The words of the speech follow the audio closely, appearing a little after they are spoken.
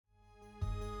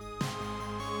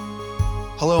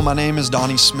Hello, my name is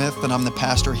Donnie Smith, and I'm the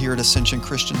pastor here at Ascension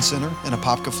Christian Center in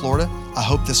Apopka, Florida. I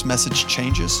hope this message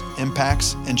changes,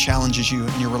 impacts, and challenges you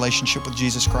in your relationship with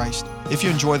Jesus Christ. If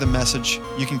you enjoy the message,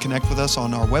 you can connect with us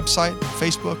on our website,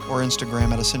 Facebook, or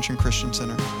Instagram at Ascension Christian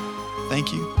Center.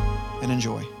 Thank you, and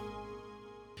enjoy.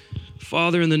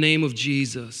 Father, in the name of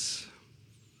Jesus,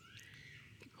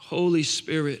 Holy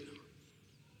Spirit,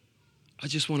 I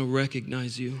just want to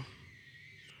recognize you.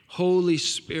 Holy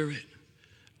Spirit,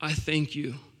 I thank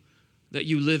you that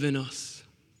you live in us.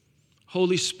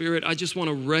 Holy Spirit, I just want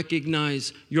to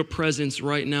recognize your presence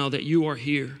right now, that you are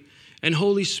here. And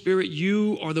Holy Spirit,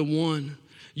 you are the one.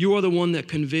 You are the one that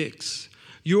convicts.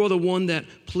 You are the one that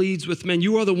pleads with men.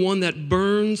 You are the one that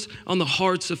burns on the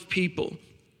hearts of people.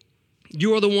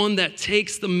 You are the one that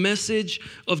takes the message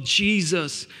of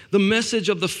Jesus, the message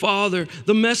of the Father,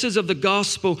 the message of the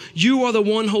gospel. You are the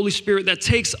one, Holy Spirit, that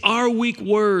takes our weak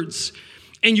words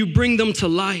and you bring them to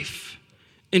life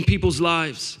in people's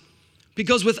lives.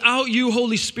 Because without you,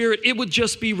 Holy Spirit, it would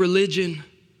just be religion.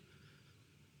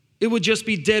 It would just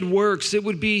be dead works. It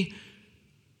would be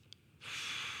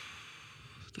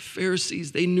the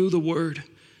Pharisees. They knew the word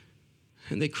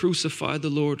and they crucified the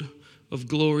Lord of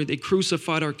glory. They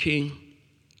crucified our King.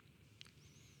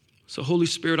 So Holy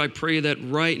Spirit, I pray that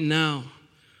right now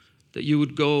that you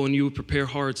would go and you would prepare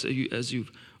hearts as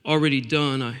you've already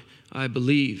done, I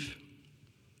believe.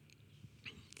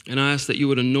 And I ask that you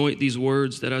would anoint these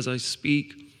words, that as I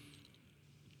speak,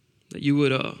 that you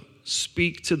would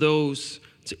speak to those,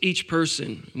 to each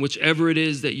person, whatever it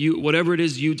is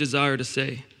you desire to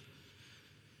say.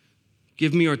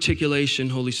 Give me articulation,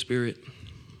 Holy Spirit,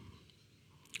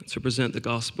 to present the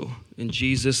gospel. In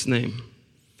Jesus' name,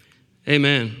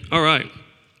 amen. All right.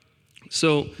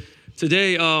 So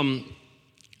today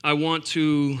I want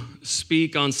to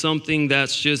speak on something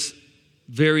that's just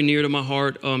very near to my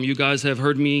heart. You guys have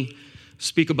heard me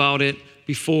speak about it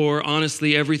before.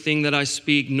 Honestly, everything that I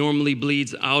speak normally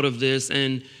bleeds out of this,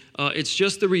 and it's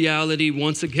just the reality,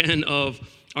 once again, of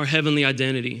our heavenly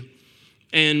identity.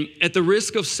 And at the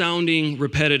risk of sounding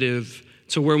repetitive,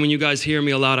 to where when you guys hear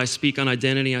me a lot, I speak on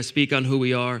identity, I speak on who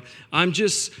we are, I'm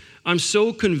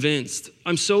so convinced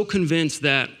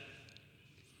that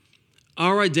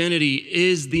our identity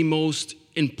is the most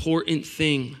important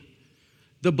thing.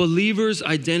 The believer's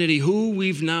identity, who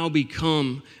we've now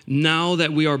become now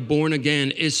that we are born again,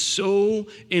 is so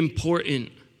important.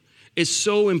 It's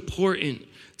so important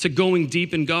to going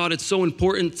deep in God. It's so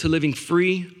important to living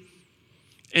free.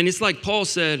 And it's like Paul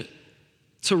said,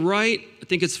 to write, I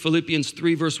think it's Philippians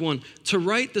 3 verse 1, to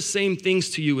write the same things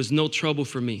to you is no trouble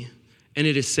for me, and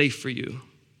it is safe for you.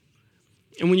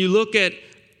 And when you look at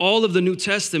all of the New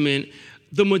Testament,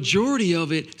 the majority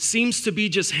of it seems to be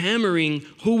just hammering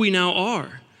who we now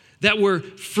are, that we're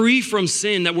free from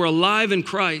sin, that we're alive in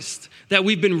Christ, that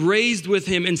we've been raised with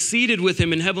him and seated with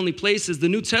him in heavenly places. The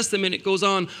New Testament, it goes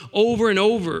on over and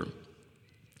over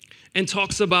and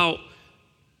talks about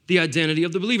the identity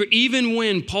of the believer. Even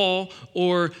when Paul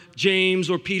or James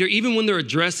or Peter, even when they're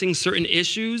addressing certain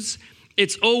issues,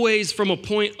 it's always from a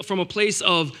place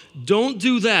of don't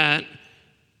do that.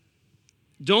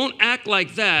 Don't act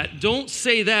like that. Don't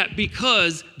say that,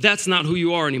 because that's not who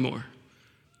you are anymore.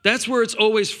 That's where it's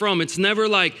always from. It's never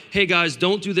like, hey guys,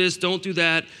 don't do this, don't do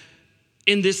that,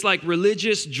 in this like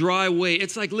religious, dry way.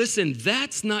 It's like, listen,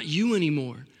 that's not you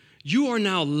anymore. You are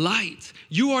now light.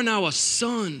 You are now a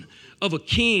son of a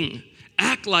king.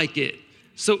 Act like it.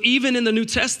 So even in the New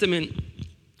Testament,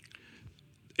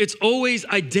 it's always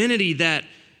identity that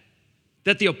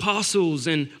the apostles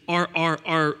and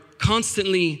are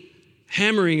constantly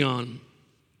hammering on.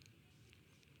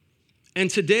 And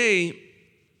today,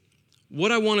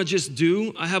 what I want to just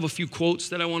do, I have a few quotes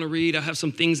that I want to read. I have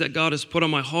some things that God has put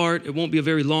on my heart. It won't be a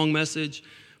very long message,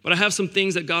 but I have some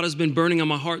things that God has been burning on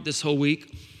my heart this whole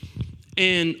week.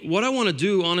 And what I want to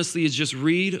do, honestly, is just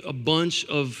read a bunch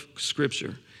of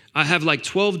scripture. I have like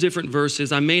 12 different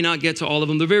verses. I may not get to all of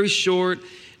them. They're very short.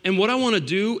 And what I want to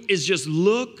do is just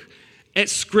look at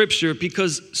scripture,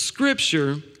 because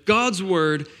scripture, God's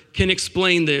word, can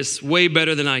explain this way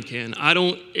better than I can.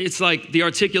 It's like the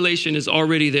articulation is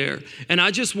already there. And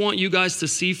I just want you guys to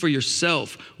see for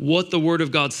yourself what the word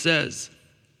of God says.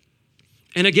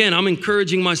 And again, I'm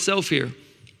encouraging myself here.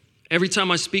 Every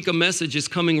time I speak, a message is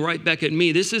coming right back at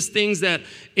me. This is things that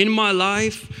in my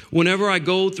life, whenever I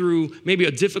go through maybe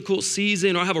a difficult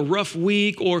season or I have a rough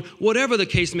week or whatever the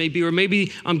case may be, or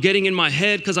maybe I'm getting in my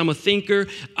head because I'm a thinker,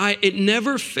 it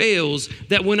never fails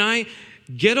that when I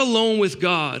get alone with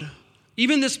God,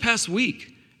 even this past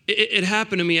week, it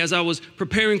happened to me as I was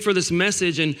preparing for this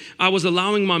message, and I was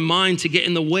allowing my mind to get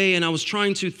in the way, and I was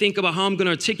trying to think about how I'm going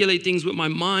to articulate things with my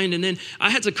mind. And then I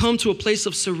had to come to a place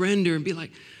of surrender and be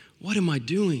like, what am I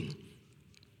doing?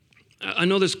 I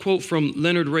know this quote from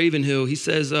Leonard Ravenhill. He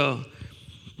says, a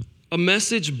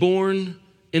message born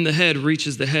in the head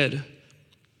reaches the head,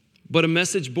 but a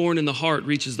message born in the heart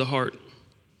reaches the heart.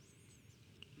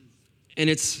 And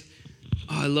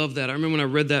I love that. I remember when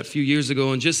I read that a few years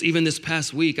ago, and just even this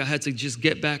past week, I had to just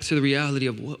get back to the reality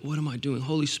of what am I doing?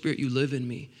 Holy Spirit, you live in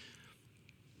me.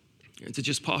 And to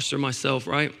just posture myself,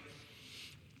 right?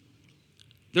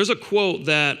 There's a quote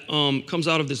that comes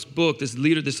out of this book,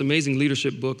 this amazing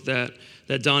leadership book that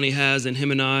Donnie has, and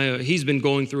him and he's been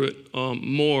going through it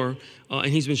more, and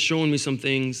he's been showing me some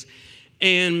things.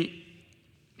 And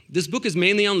this book is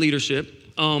mainly on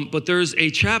leadership, but there's a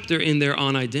chapter in there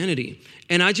on identity.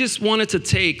 And I just wanted to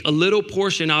take a little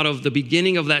portion out of the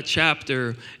beginning of that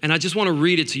chapter, and I just want to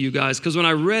read it to you guys, because when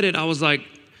I read it, I was like,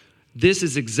 this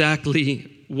is exactly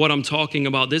what I'm talking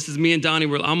about. This is me and Donnie,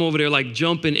 where I'm over there like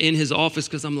jumping in his office,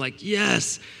 because I'm like,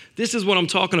 yes, this is what I'm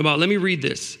talking about. Let me read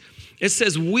this. It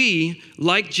says, we,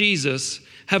 like Jesus,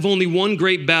 have only one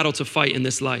great battle to fight in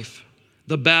this life,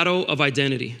 the battle of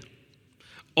identity.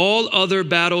 All other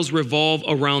battles revolve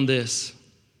around this.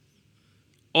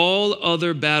 All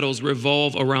other battles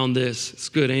revolve around this. It's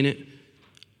good, ain't it?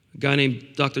 A guy named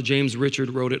Dr. James Richard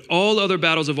wrote it. All other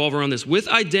battles revolve around this. With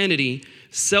identity,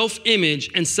 self-image,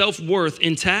 and self-worth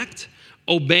intact,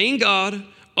 obeying God,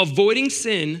 avoiding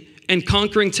sin, and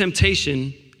conquering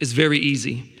temptation is very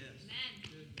easy.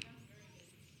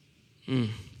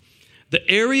 The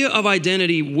area of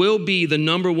identity will be the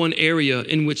number one area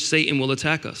in which Satan will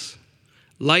attack us.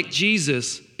 Like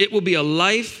Jesus, it will be a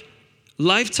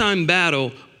lifetime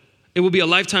battle. It will be a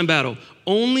lifetime battle.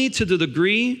 Only to the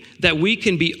degree that we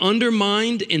can be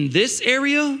undermined in this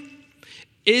area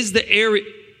is the area.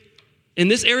 In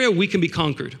this area, we can be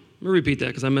conquered. Let me repeat that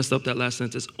because I messed up that last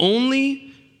sentence.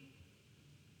 Only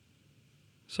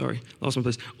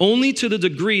to the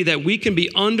degree that we can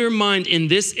be undermined in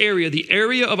this area, the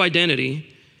area of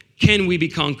identity, can we be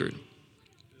conquered.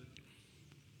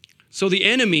 So the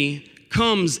enemy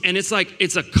comes, and it's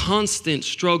a constant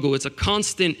struggle. It's a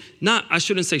constant, I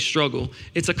shouldn't say struggle.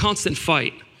 It's a constant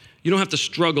fight. You don't have to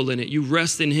struggle in it. You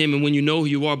rest in him and when you know who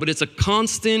you are, but it's a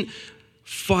constant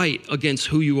fight against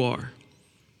who you are.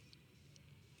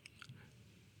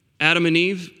 Adam and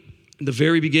Eve, in the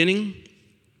very beginning,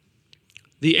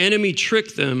 the enemy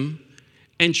tricked them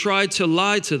and tried to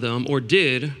lie to them, or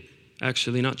did,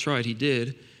 actually not tried, he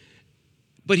did,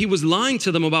 but he was lying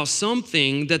to them about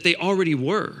something that they already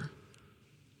were.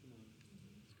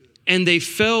 And they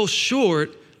fell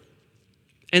short,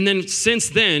 and then since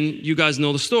then, you guys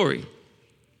know the story.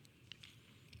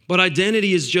 But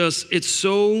identity is it's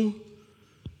so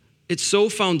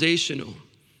foundational.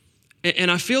 And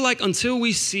I feel like until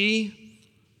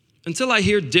I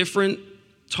hear different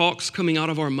talks coming out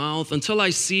of our mouth, until I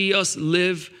see us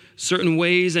live certain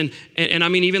ways, and I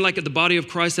mean, even like at the body of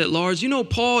Christ at large,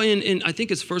 Paul in I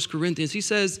think it's 1 Corinthians, he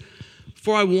says,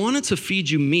 for I wanted to feed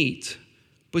you meat,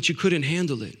 but you couldn't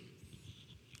handle it.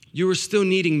 You were still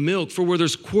needing milk, for where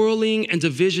there's quarreling and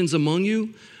divisions among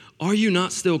you, are you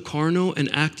not still carnal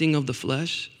and acting of the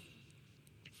flesh?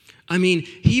 I mean,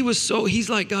 he's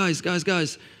like, guys,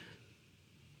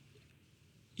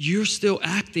 you're still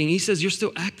acting. He says, you're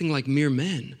still acting like mere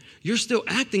men. You're still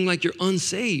acting like you're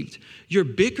unsaved. You're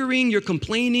bickering, you're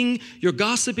complaining, you're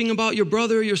gossiping about your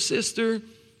brother, your sister.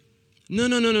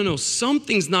 No.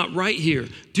 Something's not right here.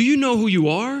 Do you know who you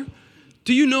are?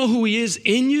 Do you know who he is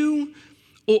in you?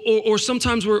 Or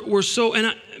sometimes we're so,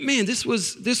 and this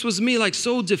was me, like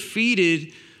so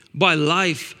defeated by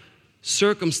life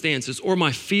circumstances or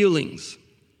my feelings.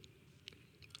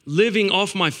 Living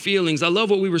off my feelings. I love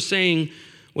what we were saying,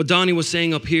 what Donnie was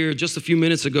saying up here just a few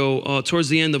minutes ago, towards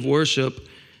the end of worship,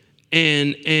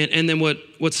 and then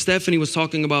what Stephanie was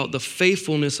talking about, the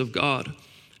faithfulness of God.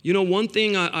 One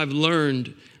thing I've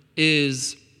learned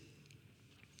is,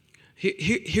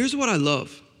 here's what I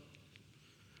love.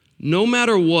 No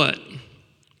matter what,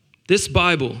 this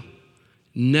Bible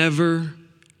never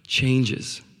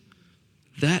changes.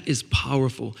 That is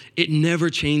powerful. It never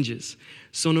changes.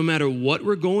 So no matter what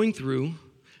we're going through,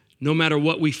 no matter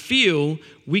what we feel,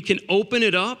 we can open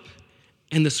it up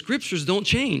and the scriptures don't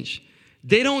change.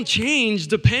 They don't change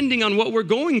depending on what we're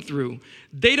going through.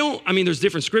 There's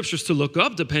different scriptures to look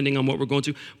up depending on what we're going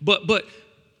through, but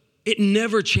it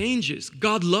never changes.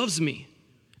 God loves me.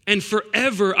 And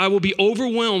forever I will be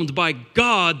overwhelmed by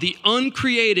God, the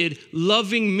uncreated,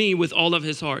 loving me with all of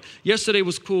his heart. Yesterday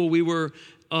was cool. We were,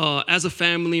 as a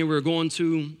family, we were going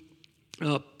to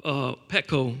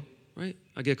Petco, right?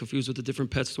 I get confused with the different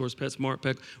pet stores, PetSmart,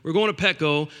 Petco. We're going to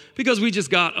Petco because we just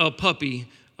got a puppy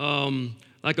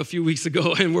like a few weeks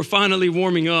ago, and we're finally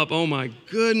warming up. Oh my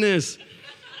goodness.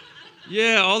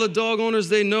 Yeah, all the dog owners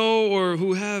they know or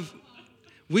who have,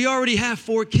 we already have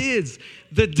 4 kids.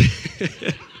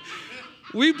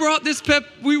 We brought this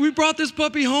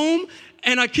puppy home,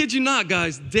 and I kid you not,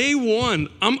 guys, day 1,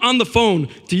 I'm on the phone.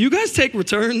 Do you guys take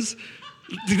returns?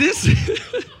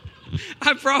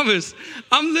 I promise.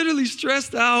 I'm literally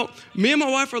stressed out. Me and my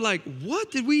wife are like,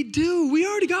 what did we do? We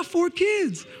already got 4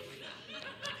 kids.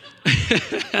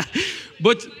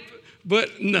 But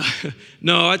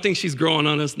no, I think she's growing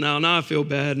on us now. Now I feel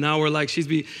bad. Now we're like, she's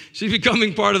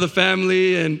becoming part of the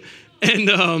family, and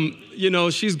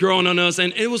she's growing on us.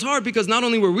 And it was hard because not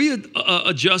only were we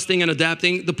adjusting and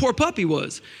adapting, the poor puppy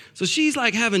was. So she's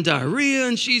like having diarrhea,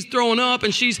 and she's throwing up,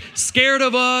 and she's scared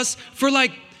of us for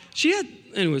like,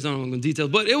 anyways, I don't want to go into details,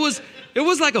 but it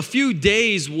was like a few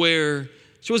days where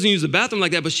she wasn't using the bathroom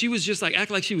like that, but she was just like,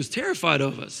 acting like she was terrified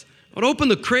of us. I'd open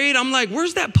the crate, I'm like,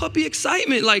 where's that puppy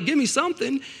excitement? Like, give me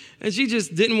something. And she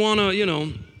just didn't want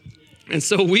to, And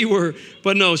so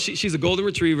but no, she's a golden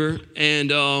retriever.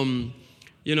 And,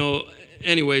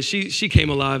 anyway, she came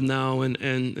alive now.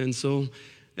 And so,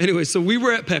 anyway, so we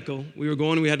were at Petco. We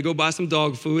had to go buy some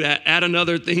dog food, add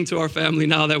another thing to our family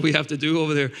now that we have to do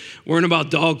over there, worrying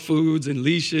about dog foods and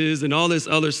leashes and all this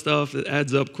other stuff that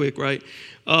adds up quick, right?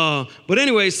 But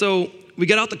anyway, so we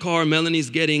get out the car. Melanie's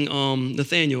getting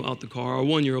Nathaniel out the car, our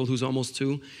 1-year-old who's almost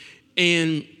 2.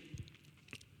 And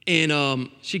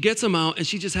she gets him out, and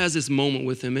she just has this moment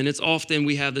with him. And it's often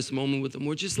we have this moment with him.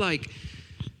 We're just like,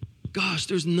 gosh,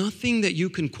 there's nothing that you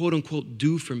can quote unquote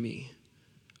do for me,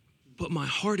 but my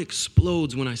heart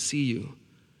explodes when I see you.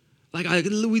 Like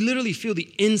we literally feel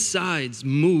the insides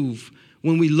move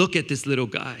when we look at this little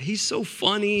guy. He's so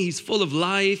funny. He's full of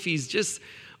life. He's just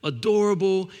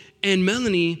adorable. And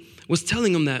Melanie was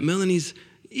telling him that. Melanie's,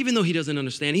 even though he doesn't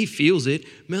understand, he feels it.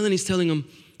 Melanie's telling him,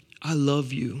 I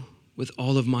love you with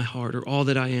all of my heart, or all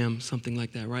that I am, something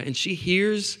like that, right? And she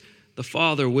hears the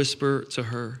Father whisper to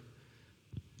her,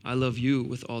 I love you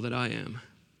with all that I am.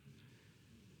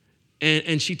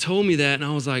 And she told me that, and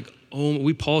I was like, oh,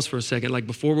 we paused for a second. Like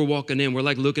before we're walking in, we're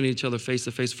like looking at each other face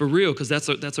to face for real, because that's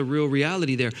a real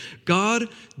reality there. God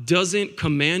doesn't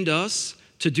command us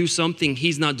to do something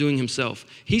he's not doing himself.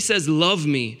 He says, love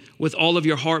me with all of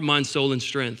your heart, mind, soul, and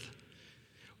strength.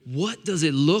 What does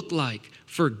it look like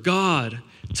for God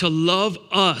to love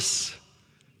us,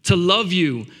 to love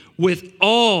you with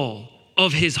all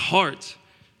of his heart?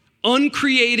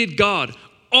 Uncreated God,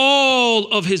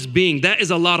 all of his being. That is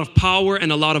a lot of power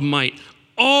and a lot of might.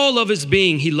 All of his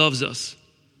being, he loves us.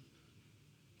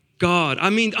 God, I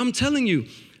mean, I'm telling you,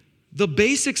 the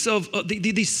basics of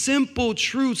the simple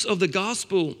truths of the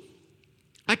gospel,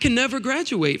 I can never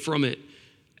graduate from it.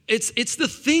 It's the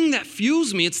thing that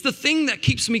fuels me. It's the thing that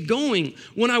keeps me going.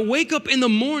 When I wake up in the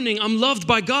morning, I'm loved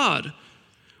by God.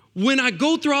 When I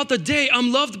go throughout the day,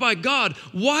 I'm loved by God.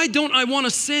 Why don't I want to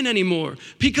sin anymore?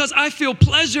 Because I feel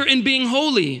pleasure in being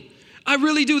holy. I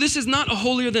really do. This is not a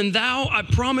holier than thou. I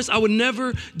promise I would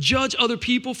never judge other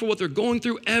people for what they're going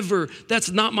through ever.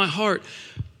 That's not my heart.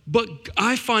 But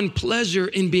I find pleasure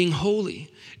in being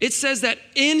holy. It says that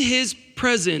in his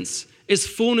presence is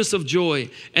fullness of joy,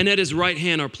 and at his right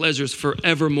hand are pleasures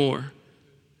forevermore.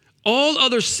 All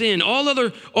other sin, all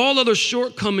other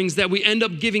shortcomings that we end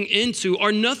up giving into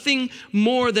are nothing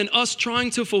more than us trying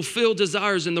to fulfill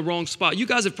desires in the wrong spot. You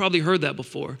guys have probably heard that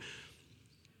before.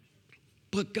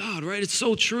 But God, right? It's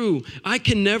so true. I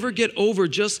can never get over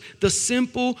just the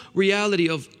simple reality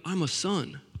of I'm a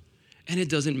son, and it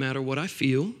doesn't matter what I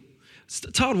feel.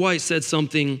 Todd White said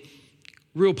something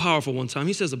real powerful one time.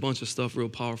 He says a bunch of stuff real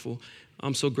powerful.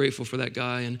 I'm so grateful for that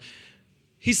guy. And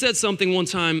he said something one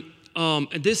time, and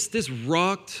this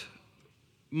rocked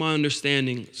my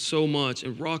understanding so much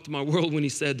and rocked my world when he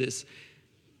said this.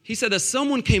 He said that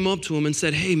someone came up to him and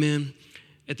said, hey man,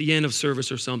 at the end of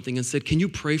service or something, and said, can you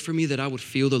pray for me that I would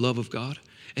feel the love of God?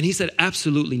 And he said,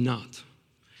 absolutely not.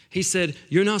 He said,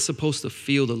 you're not supposed to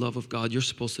feel the love of God. You're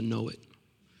supposed to know it.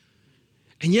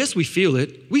 And yes, we feel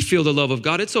it. We feel the love of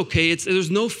God. It's okay. There's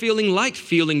no feeling like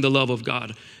feeling the love of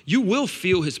God. You will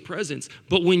feel his presence.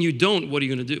 But when you don't, what are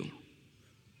you going to do?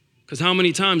 Because how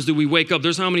many times do we wake up?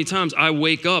 There's how many times I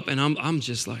wake up and I'm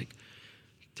just like,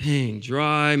 dang,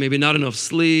 dry, maybe not enough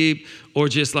sleep, or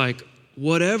just like,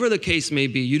 whatever the case may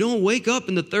be. You don't wake up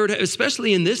in the third,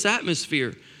 especially in this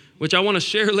atmosphere, which I want to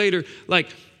share later.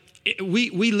 Like,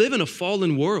 we live in a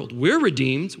fallen world. We're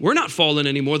redeemed. We're not fallen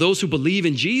anymore. Those who believe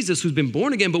in Jesus, who's been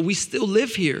born again, but we still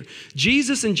live here.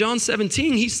 Jesus in John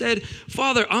 17, he said,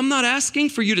 Father, I'm not asking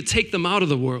for you to take them out of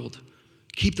the world.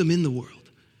 Keep them in the world.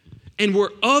 And we're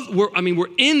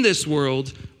in this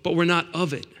world, but we're not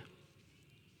of it.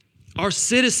 Our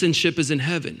citizenship is in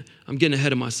heaven. I'm getting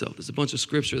ahead of myself. There's a bunch of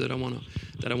scripture that I want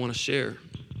to share.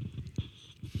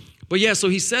 But yeah, so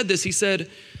he said this. He said,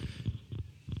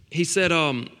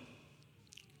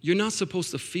 you're not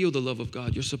supposed to feel the love of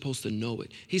God. You're supposed to know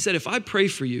it. He said, if I pray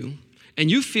for you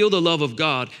and you feel the love of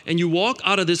God and you walk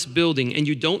out of this building and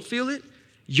you don't feel it,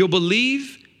 you'll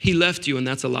believe he left you, and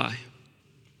that's a lie.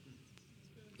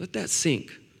 Let that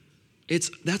sink.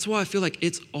 That's why I feel like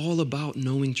it's all about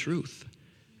knowing truth.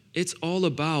 It's all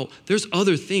about, there's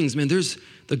other things, man.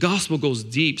 The gospel goes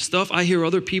deep. Stuff, I hear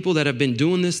other people that have been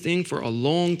doing this thing for a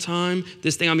long time.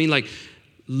 This thing, I mean, like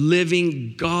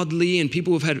living godly, and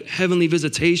people who've had heavenly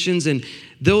visitations, and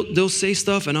they'll say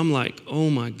stuff, and I'm like, oh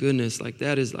my goodness, like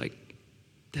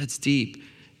that's deep.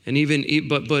 And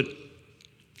but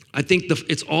I think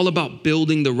it's all about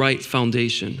building the right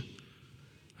foundation.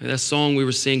 That song we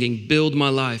were singing, Build My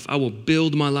Life. I will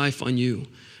build my life on you.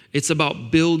 It's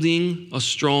about building a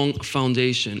strong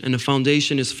foundation. And the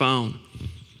foundation is found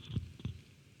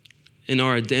in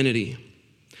our identity.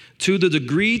 To the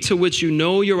degree to which you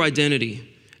know your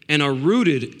identity and are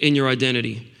rooted in your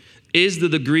identity is the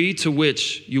degree to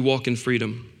which you walk in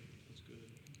freedom.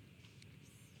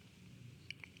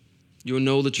 You will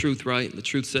know the truth, right? The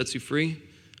truth sets you free.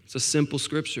 It's a simple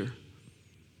scripture.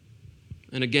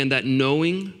 And again, that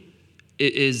knowing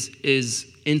is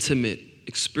intimate,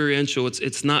 experiential.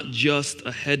 It's not just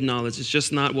a head knowledge. It's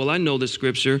just not, well, I know the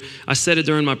scripture. I said it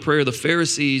during my prayer. The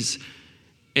Pharisees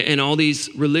and all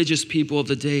these religious people of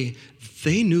the day,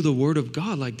 they knew the word of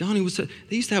God. Like Donnie was saying,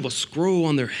 they used to have a scroll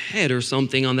on their head or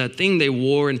something on that thing they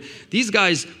wore. And these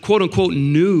guys, quote unquote,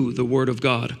 knew the word of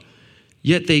God.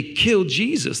 Yet they killed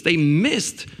Jesus. They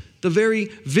missed the very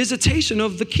visitation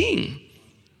of the king.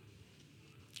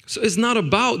 So it's not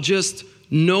about just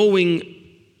knowing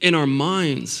in our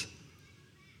minds.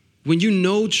 When you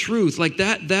know truth, like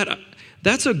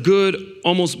that's a good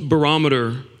almost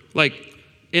barometer, like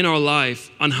in our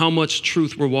life, on how much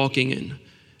truth we're walking in.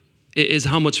 It is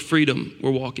how much freedom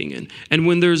we're walking in. And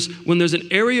when there's an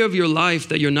area of your life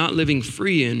that you're not living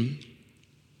free in,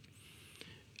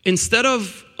 instead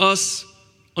of us,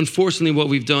 unfortunately, what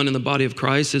we've done in the body of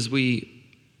Christ is we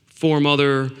form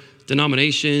other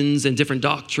denominations and different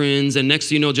doctrines, and next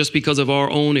thing you know, just because of our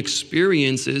own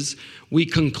experiences, we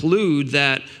conclude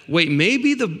that, wait,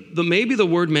 maybe the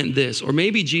word meant this, or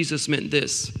maybe Jesus meant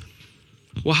this.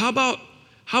 Well, how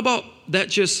about that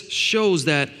just shows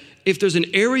that if there's an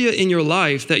area in your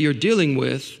life that you're dealing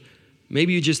with,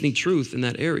 maybe you just need truth in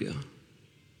that area.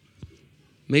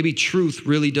 Maybe truth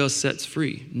really does set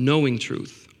free, knowing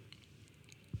truth.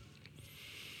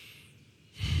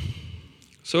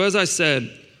 So as I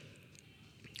said,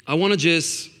 I want to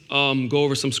just go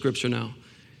over some scripture now.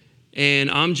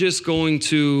 And I'm just going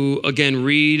to, again,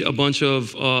 read a bunch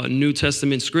of New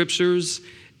Testament scriptures.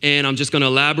 And I'm just going to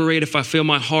elaborate if I feel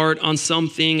my heart on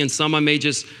something. And some I may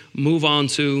just move on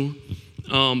to.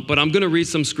 But I'm going to read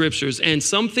some scriptures. And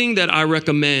something that I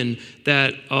recommend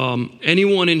that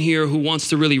anyone in here who wants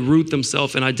to really root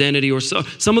themselves in identity, or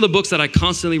some of the books that I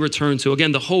constantly return to.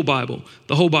 Again, the whole Bible.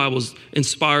 The whole Bible is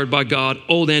inspired by God,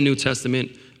 Old and New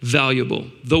Testament. Valuable,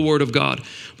 the Word of God.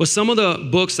 But some of the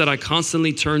books that I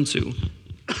constantly turn to,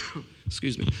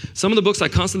 excuse me, some of the books I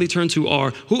constantly turn to are,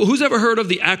 who's ever heard of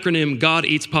the acronym God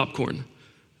Eats Popcorn?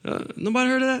 Nobody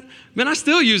heard of that? Man, I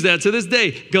still use that to this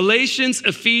day. Galatians,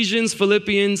 Ephesians,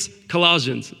 Philippians,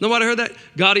 Colossians. Nobody heard that?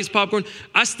 God Eats Popcorn?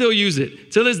 I still use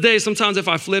it. To this day, sometimes if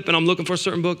I flip and I'm looking for a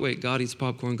certain book, wait, God Eats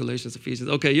Popcorn, Galatians, Ephesians.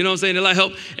 Okay, you know what I'm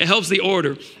saying? It helps the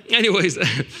order. Anyways,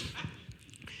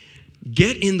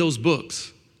 get in those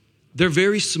books. They're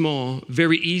very small,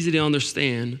 very easy to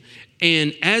understand.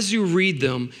 And as you read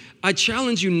them, I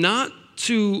challenge you not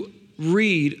to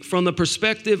read from the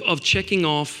perspective of checking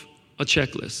off a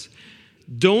checklist.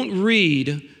 Don't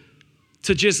read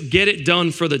to just get it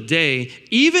done for the day.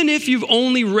 Even if you've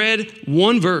only read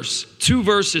one verse, 2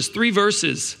 verses, 3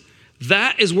 verses,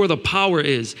 that is where the power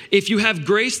is. If you have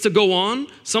grace to go on,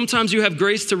 sometimes you have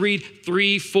grace to read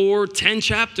 3, 4, 10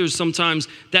 chapters sometimes.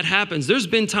 That happens. There's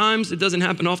been times, it doesn't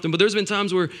happen often, but there's been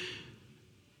times where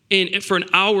for an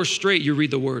hour straight you read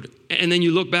the word. And then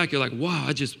you look back, you're like, wow,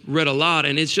 I just read a lot.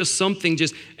 And it's just something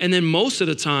and then most of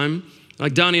the time,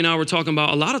 like Donnie and I were talking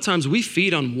about, a lot of times we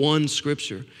feed on one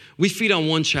scripture. We feed on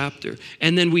one chapter.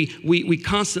 And then we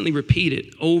constantly repeat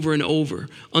it over and over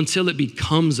until it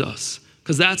becomes us.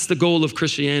 because that's the goal of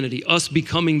Christianity, us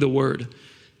becoming the Word,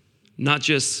 not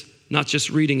just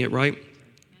reading it, right?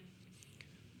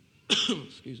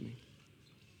 Excuse me.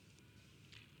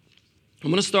 I'm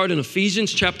going to start in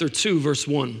Ephesians chapter 2, verse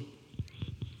 1.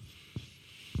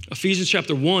 Ephesians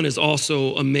chapter 1 is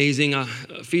also amazing.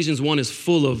 Ephesians 1 is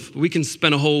full of, we can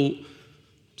spend a whole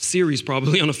series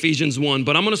probably on Ephesians 1,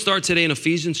 but I'm going to start today in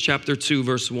Ephesians chapter 2,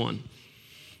 verse 1.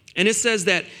 And it says,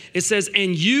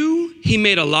 and you he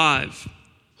made alive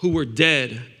who were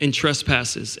dead in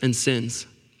trespasses and sins.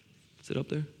 Is it up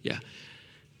there? Yeah.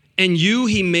 And you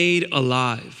he made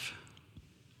alive.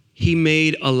 He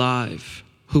made alive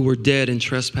who were dead in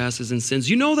trespasses and sins.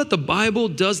 You know that the Bible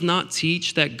does not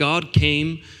teach that God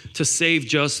came to save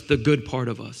just the good part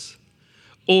of us,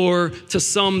 or to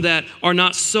some that are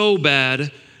not so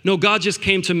bad. No, God just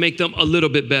came to make them a little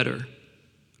bit better.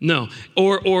 No,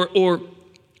 or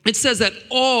it says that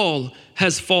all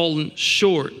has fallen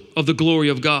short of the glory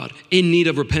of God, in need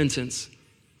of repentance.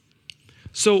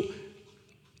 So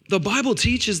the Bible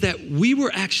teaches that we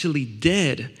were actually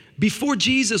dead. Before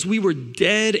Jesus, we were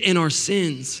dead in our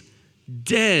sins,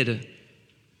 dead.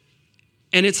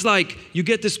 And it's like you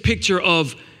get this picture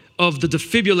of the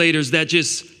defibrillators that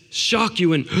just shock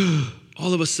you, and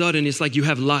all of a sudden it's like you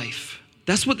have life.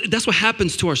 That's what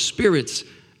happens to our spirits.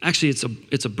 Actually,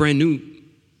 it's a brand new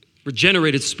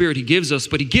regenerated spirit he gives us,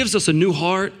 but he gives us a new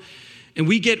heart, and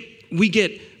we get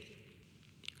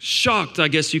shocked, I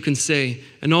guess you can say,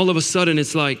 and all of a sudden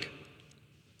it's like,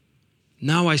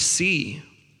 now I see.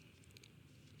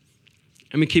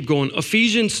 Let me keep going.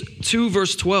 Ephesians 2,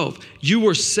 verse 12. You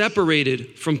were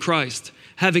separated from Christ,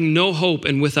 having no hope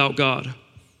and without God.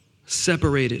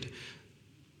 Separated.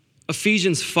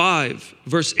 Ephesians 5,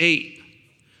 verse 8.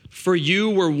 For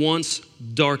you were once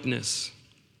darkness,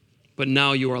 but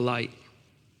now you are light.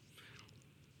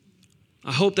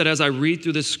 I hope that as I read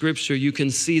through this scripture, you can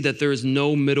see that there is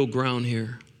no middle ground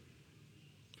here.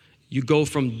 You go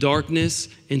from darkness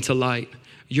into light.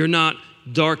 You're not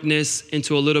darkness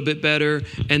into a little bit better,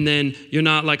 and then you're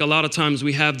not like a lot of times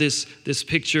we have this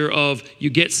picture of you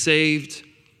get saved,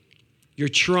 you're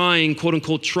trying, quote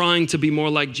unquote, trying to be more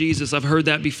like Jesus. I've heard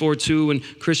that before too, and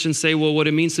Christians say, well, what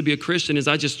it means to be a Christian is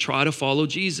I just try to follow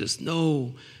Jesus.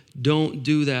 No, don't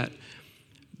do that.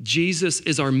 Jesus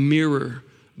is our mirror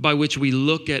by which we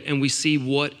look at and we see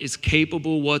what is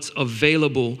capable, what's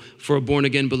available for a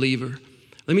born-again believer.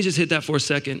 Let me just hit that for a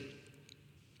second.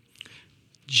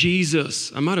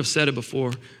 Jesus, I might have said it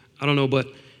before, I don't know, but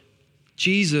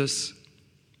Jesus,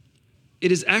 it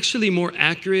is actually more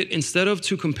accurate, instead of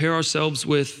to compare ourselves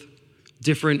with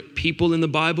different people in the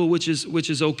Bible, which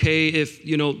is okay if,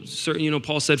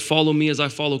 Paul said, follow me as I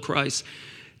follow Christ.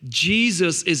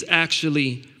 Jesus is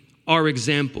actually our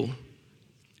example.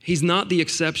 He's not the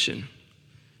exception.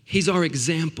 He's our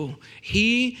example.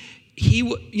 He,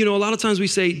 a lot of times we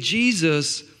say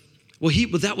Jesus, well,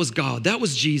 that was God. That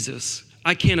was Jesus.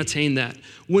 I can't attain that.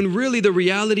 When really the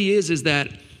reality is that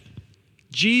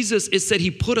Jesus, it said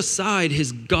he put aside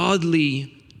his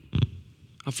godly,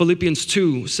 Philippians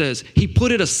 2 says, he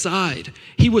put it aside.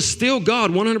 He was still God,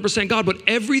 100% God, but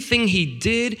everything he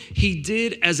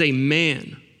did as a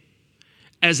man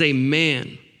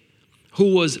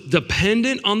who was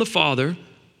dependent on the Father.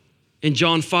 In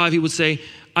John 5, he would say,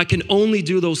 I can only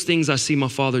do those things I see my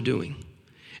Father doing.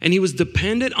 And he was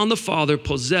dependent on the Father,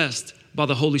 possessed by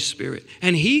the Holy Spirit.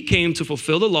 And he came to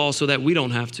fulfill the law so that we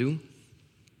don't have to.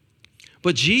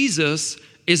 But Jesus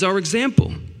is our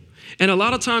example. And a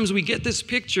lot of times we get this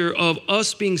picture of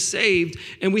us being saved,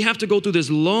 and we have to go through this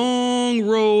long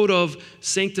road of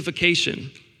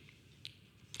sanctification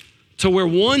to where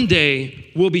one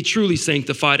day we'll be truly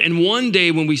sanctified. And one day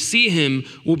when we see him,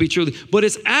 we'll be truly. But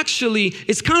it's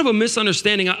kind of a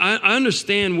misunderstanding. I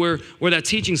understand where that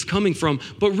teaching's coming from.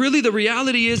 But really the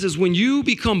reality is when you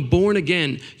become born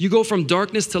again, you go from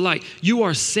darkness to light. You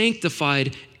are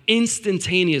sanctified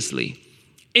instantaneously.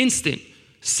 Instant,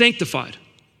 sanctified.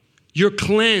 You're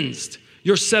cleansed.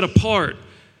 You're set apart.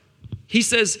 He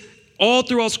says all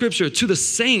throughout scripture, to the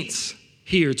saints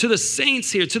here, to the saints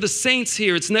here, to the saints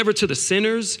here. It's never to the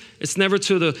sinners.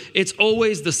 It's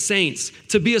always the saints.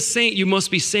 To be a saint, you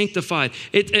must be sanctified.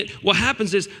 What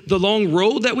happens is the long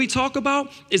road that we talk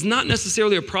about is not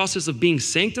necessarily a process of being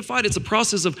sanctified. It's a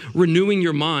process of renewing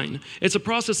your mind. It's a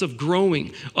process of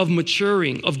growing, of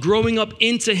maturing, of growing up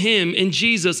into him, in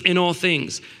Jesus, in all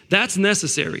things. That's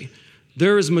necessary.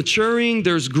 There is maturing,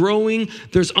 there's growing,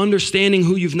 there's understanding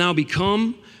who you've now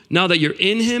become, now that you're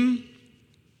in him.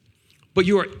 But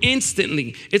you are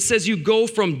instantly, it says you go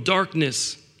from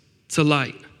darkness to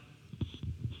light.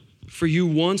 For you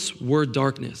once were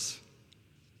darkness.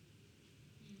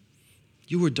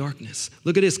 You were darkness.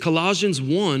 Look at this, Colossians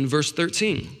 1, verse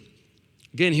 13.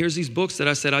 Again, here's these books that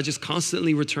I said I just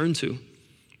constantly return to.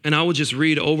 And I will just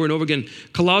read over and over again.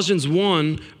 Colossians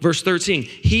 1, verse 13.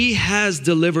 He has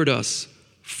delivered us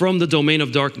from the domain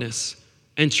of darkness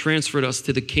and transferred us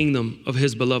to the kingdom of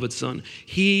his beloved Son.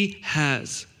 He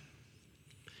has.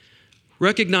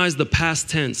 Recognize the past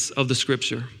tense of the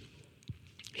scripture.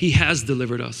 He has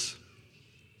delivered us.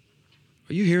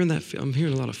 Are you hearing that? I'm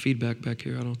hearing a lot of feedback back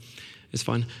here. It's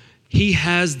fine. He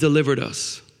has delivered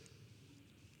us.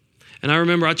 And I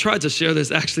remember I tried to share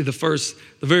this actually the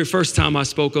very first time I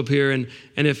spoke up here. And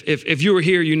if you were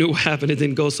here, you knew what happened. It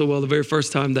didn't go so well the very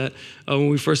first time that when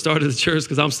we first started the church,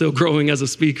 because I'm still growing as a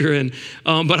speaker.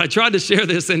 But I tried to share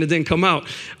this and it didn't come out.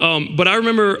 But I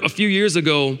remember a few years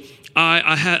ago,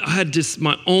 I had just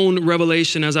my own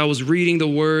revelation as I was reading the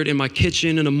word in my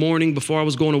kitchen in the morning before I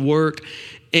was going to work.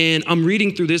 And I'm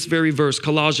reading through this very verse,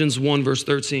 Colossians 1, verse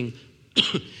 13.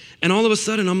 And all of a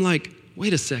sudden, I'm like,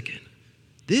 wait a second.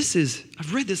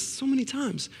 I've read this so many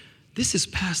times. This is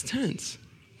past tense.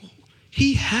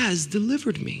 He has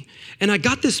delivered me. And I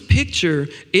got this picture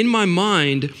in my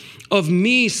mind of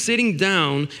me sitting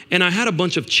down and I had a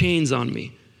bunch of chains on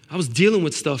me. I was dealing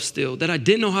with stuff still that I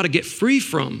didn't know how to get free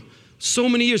from so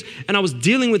many years. And I was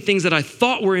dealing with things that I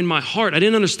thought were in my heart. I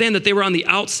didn't understand that they were on the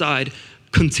outside,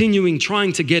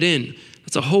 trying to get in.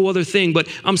 That's a whole other thing. But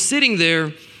I'm sitting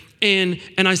there and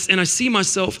I see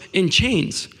myself in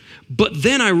chains. But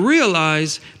then I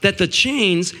realize that the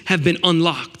chains have been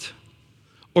unlocked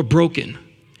or broken.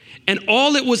 And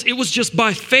it was just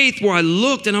by faith where I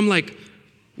looked and I'm like,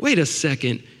 wait a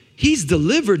second, he's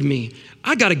delivered me.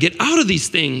 I got to get out of these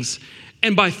things.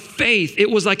 And by faith, it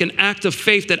was like an act of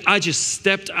faith that I just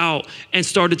stepped out and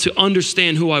started to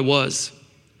understand who I was.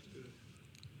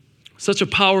 Such a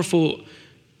powerful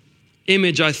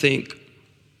image, I think.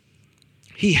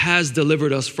 He has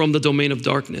delivered us from the domain of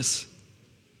darkness.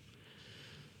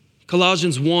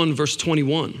 Colossians 1, verse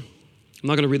 21. I'm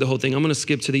not going to read the whole thing. I'm going to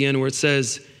skip to the end where it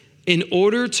says, in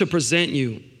order to present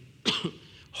you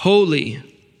holy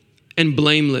and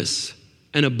blameless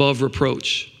and above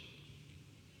reproach.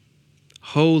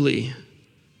 Holy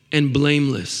and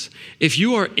blameless. If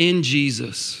you are in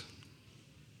Jesus,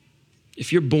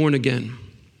 if you're born again,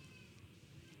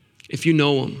 if you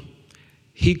know him,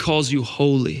 he calls you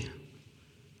holy,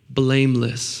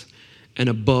 blameless, and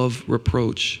above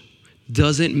reproach.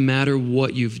 Doesn't matter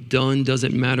what you've done,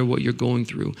 doesn't matter what you're going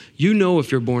through. You know if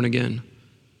you're born again.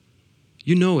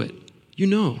 You know it. You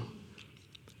know.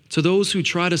 To those who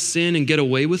try to sin and get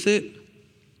away with it,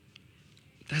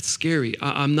 that's scary.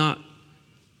 I'm not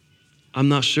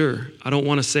sure. I don't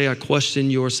want to say I question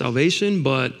your salvation,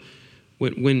 but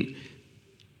when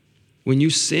you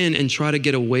sin and try to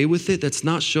get away with it, that's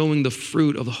not showing the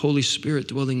fruit of the Holy Spirit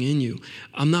dwelling in you.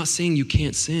 I'm not saying you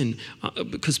can't sin,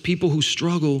 because people who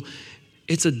struggle,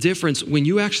 it's a difference. When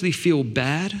you actually feel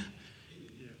bad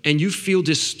and you feel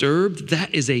disturbed,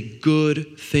 that is a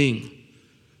good thing.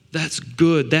 That's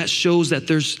good. That shows that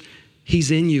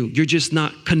he's in you. You're just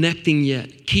not connecting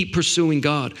yet. Keep pursuing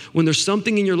God. When there's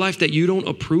something in your life that you don't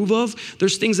approve of,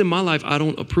 there's things in my life I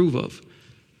don't approve of.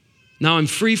 Now I'm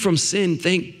free from sin,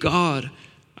 thank God.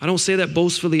 I don't say that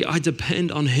boastfully. I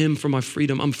depend on him for my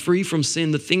freedom. I'm free from sin.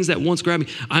 The things that once grabbed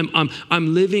me,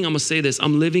 I'm living, I'm gonna say this,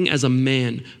 I'm living as a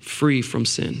man free from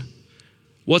sin.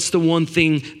 What's the one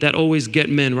thing that always get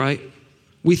men, right?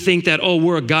 We think that,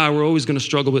 we're a guy, we're always gonna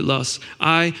struggle with lust.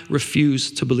 I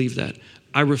refuse to believe that.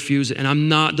 I refuse it.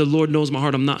 And the Lord knows my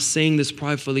heart. I'm not saying this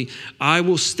pridefully. I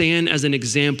will stand as an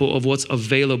example of what's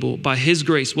available by his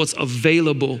grace, what's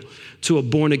available to a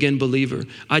born again believer.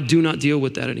 I do not deal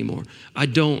with that anymore. I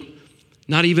don't.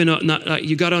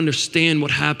 You got to understand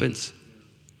what happens.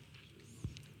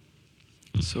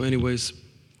 So anyways,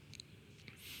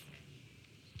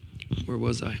 where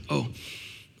was I?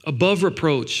 Above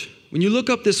reproach. When you look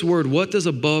up this word, what does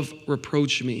above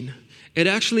reproach mean? It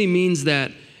actually means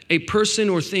that a person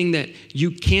or thing that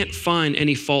you can't find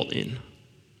any fault in.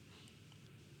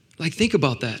 Like, think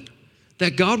about that.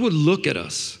 That God would look at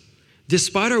us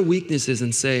despite our weaknesses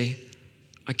and say,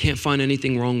 I can't find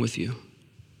anything wrong with you.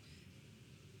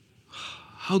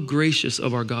 How gracious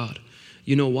of our God.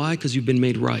 You know why? Because you've been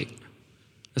made right.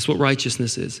 That's what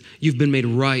righteousness is. You've been made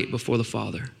right before the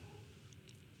Father.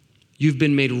 You've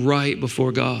been made right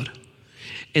before God.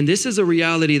 And this is a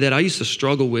reality that I used to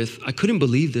struggle with. I couldn't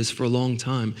believe this for a long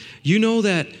time. You know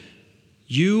that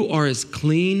you are as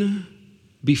clean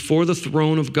before the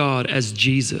throne of God as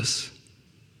Jesus.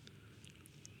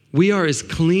 We are as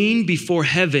clean before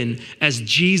heaven as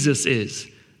Jesus is,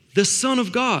 the Son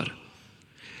of God.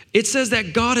 It says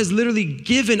that God has literally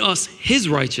given us his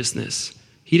righteousness.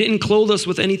 He didn't clothe us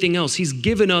with anything else. He's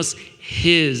given us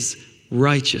his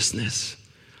righteousness.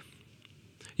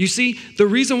 You see, the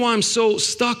reason why I'm so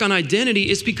stuck on identity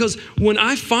is because when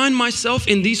I find myself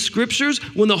in these scriptures,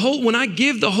 when I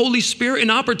give the Holy Spirit an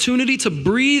opportunity to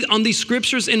breathe on these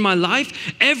scriptures in my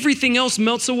life, everything else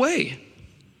melts away.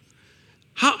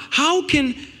 How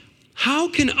can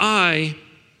I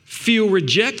feel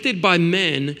rejected by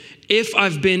men if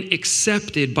I've been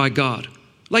accepted by God?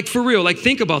 Like for real, like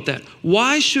think about that.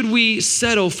 Why should we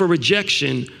settle for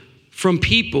rejection from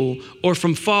people or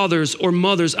from fathers or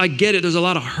mothers? I get it. There's a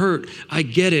lot of hurt. I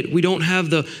get it. We don't have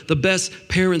the best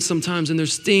parents sometimes, and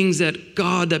there's things that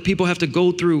people have to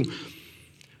go through.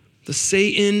 The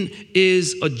Satan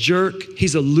is a jerk.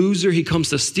 He's a loser. He comes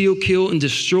to steal, kill, and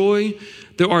destroy.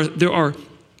 There are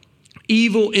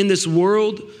evil in this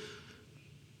world.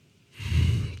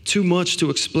 Too much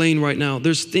to explain right now.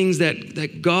 There's things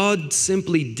that God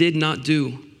simply did not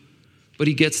do, but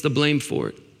he gets the blame for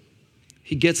it.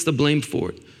 He gets the blame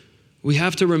for it. We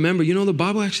have to remember, the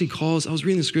Bible actually calls, I was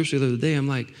reading the scripture the other day, I'm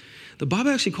like, the Bible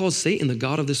actually calls Satan the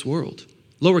God of this world.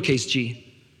 Lowercase g.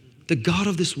 The God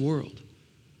of this world.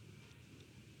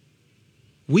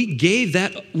 We gave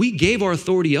our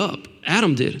authority up.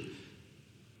 Adam did.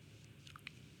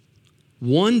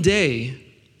 One day,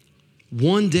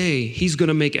 he's going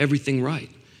to make everything right.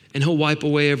 And he'll wipe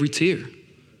away every tear.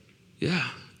 Yeah.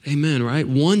 Amen, right?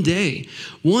 One day,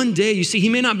 you see, he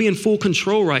may not be in full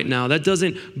control right now. That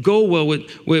doesn't go well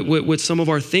with some of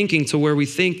our thinking to where we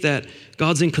think that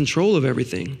God's in control of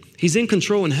everything. He's in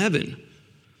control in heaven.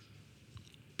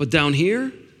 But down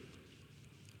here,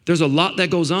 there's a lot that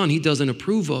goes on he doesn't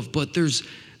approve of, but there's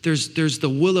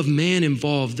the will of man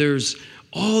involved. There's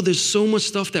so much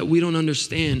stuff that we don't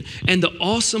understand. And the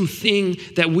awesome thing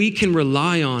that we can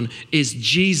rely on is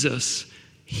Jesus.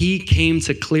 He came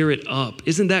to clear it up.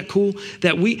 Isn't that cool?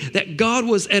 That God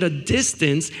was at a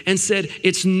distance and said,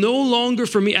 it's no longer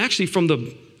for me. Actually,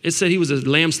 it said he was a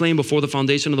lamb slain before the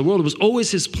foundation of the world. It was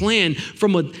always his plan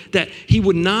that he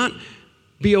would not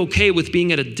be okay with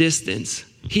being at a distance.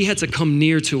 He had to come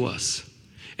near to us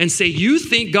and say, you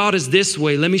think God is this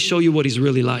way. Let me show you what he's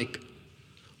really like.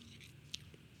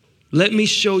 Let me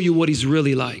show you what he's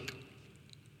really like.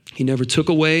 He never took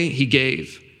away, he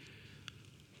gave.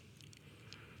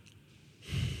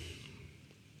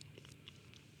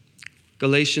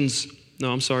 Colossians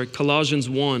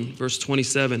 1, verse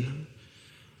 27.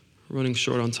 Running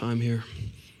short on time here.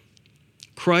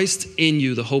 Christ in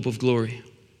you, the hope of glory.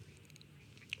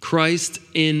 Christ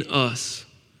in us.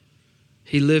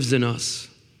 He lives in us.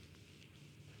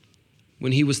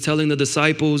 When he was telling the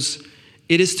disciples,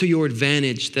 it is to your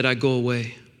advantage that I go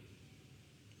away.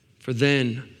 For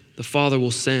then the Father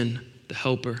will send the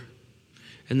helper.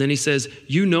 And then he says,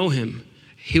 you know him.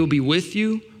 He'll be with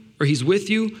you. Or he's with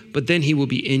you, but then he will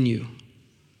be in you.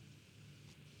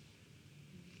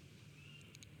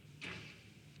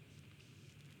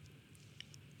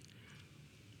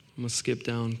 I'm going to skip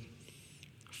down.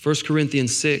 1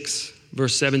 Corinthians 6,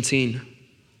 verse 17.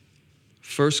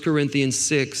 1 Corinthians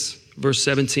 6, verse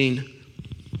 17.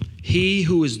 He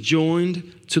who is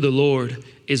joined to the Lord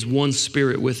is one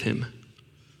spirit with him.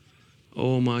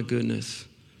 Oh my goodness.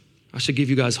 I should give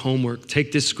you guys homework.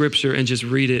 Take this scripture and just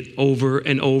read it over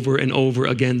and over and over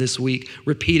again this week.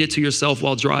 Repeat it to yourself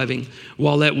while driving,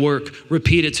 while at work.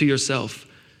 Repeat it to yourself.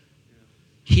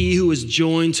 He who is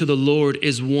joined to the Lord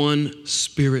is one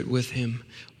spirit with him.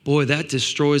 Boy, that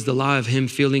destroys the lie of him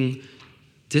feeling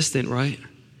distant, right?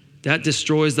 That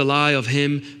destroys the lie of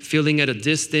him feeling at a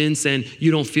distance and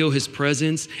you don't feel his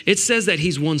presence. It says that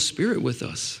he's one spirit with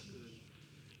us.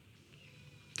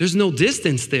 There's no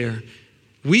distance there.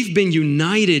 We've been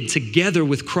united together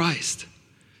with Christ.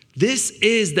 This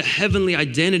is the heavenly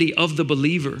identity of the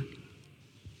believer.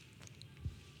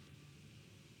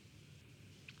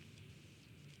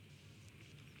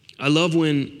 I love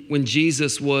when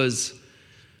Jesus was,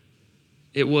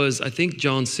 I think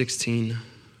John 16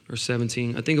 or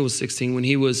 17. I think it was 16 when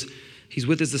he's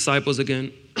with his disciples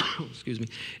again. Excuse me.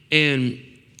 And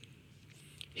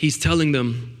he's telling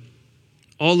them,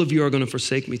 all of you are going to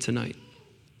forsake me tonight.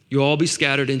 You'll all be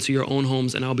scattered into your own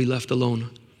homes and I'll be left alone.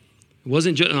 It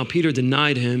wasn't just, now Peter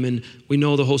denied him and we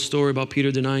know the whole story about Peter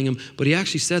denying him, but he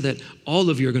actually said that all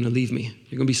of you are going to leave me.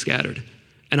 You're going to be scattered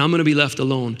and I'm going to be left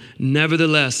alone.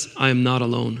 Nevertheless, I am not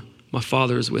alone. My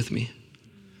Father is with me.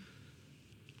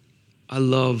 I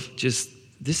love just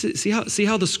this. See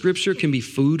how the scripture can be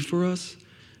food for us?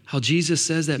 How Jesus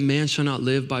says that man shall not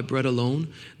live by bread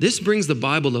alone. This brings the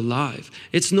Bible alive.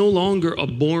 It's no longer a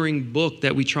boring book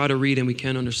that we try to read and we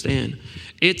can't understand.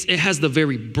 It has the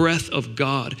very breath of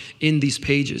God in these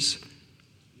pages.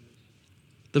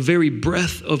 the very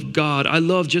breath of God. I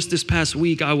love, just this past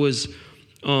week, I was,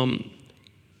 I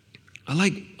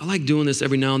like doing this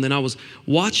every now and then. I was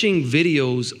watching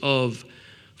videos of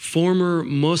former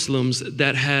Muslims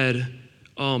that had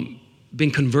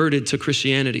been converted to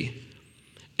Christianity.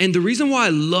 And the reason why I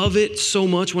love it so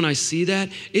much when I see that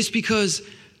is because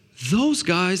those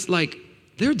guys, like,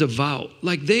 they're devout.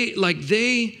 Like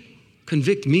they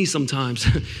convict me sometimes.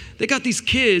 They got these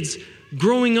kids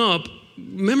growing up,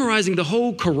 memorizing the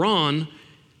whole Quran,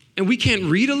 and we can't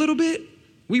read a little bit.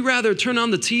 We rather turn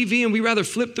on the TV and we rather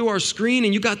flip through our screen,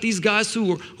 and you got these guys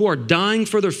who are dying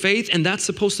for their faith, and that's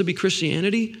supposed to be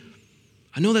Christianity.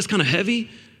 I know that's kind of heavy,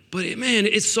 but man,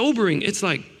 it's sobering. It's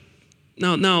like,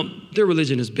 now their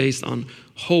religion is based on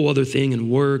a whole other thing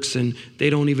and works, and they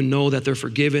don't even know that they're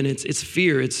forgiven. It's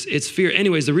fear. It's fear.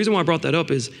 Anyways, the reason why I brought that up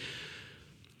is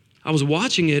I was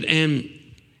watching it, and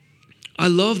I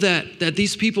love that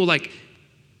these people, like,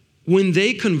 when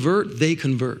they convert, they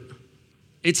convert.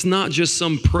 It's not just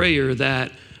some prayer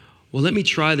that, well, let me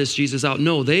try this Jesus out.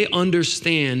 No, they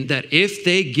understand that if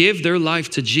they give their life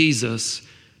to Jesus,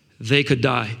 they could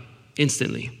die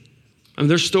instantly. I mean,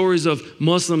 there's stories of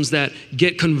Muslims that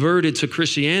get converted to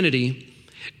Christianity,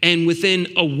 and within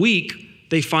a week,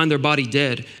 they find their body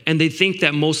dead, and they think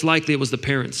that most likely it was the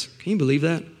parents. Can you believe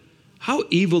that? How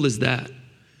evil is that?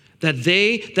 That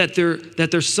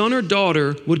their son or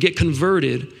daughter would get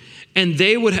converted, and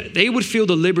they would feel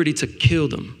the liberty to kill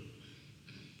them.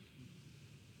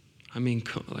 I mean,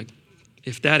 like,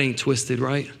 if that ain't twisted,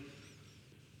 right?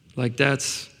 Like,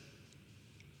 that's,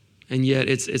 and yet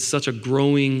it's such a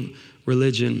growing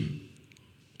religion.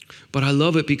 But I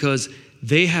love it because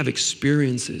they have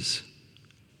experiences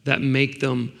that make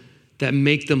them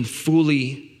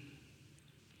fully,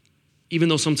 even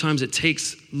though sometimes it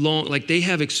takes long, like, they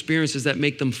have experiences that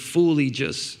make them fully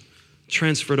just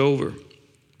transferred over.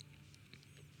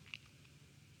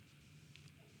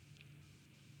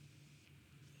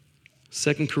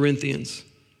 Second Corinthians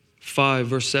 5,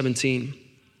 verse 17.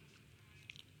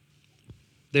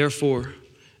 Therefore,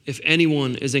 if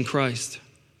anyone is in Christ,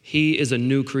 he is a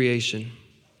new creation.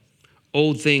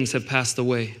 Old things have passed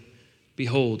away.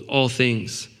 Behold, all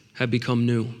things have become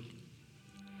new.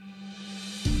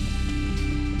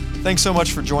 Thanks so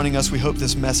much for joining us. We hope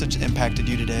this message impacted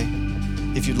you today.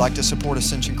 If you'd like to support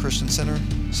Ascension Christian Center,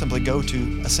 simply go to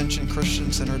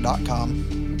ascensionchristiancenter.com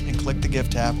and click the Give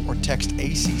tab, or text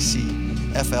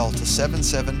ACCFL to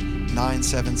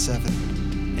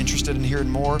 77977. Interested in hearing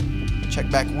more? Check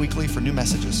back weekly for new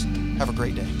messages. Have a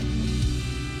great day.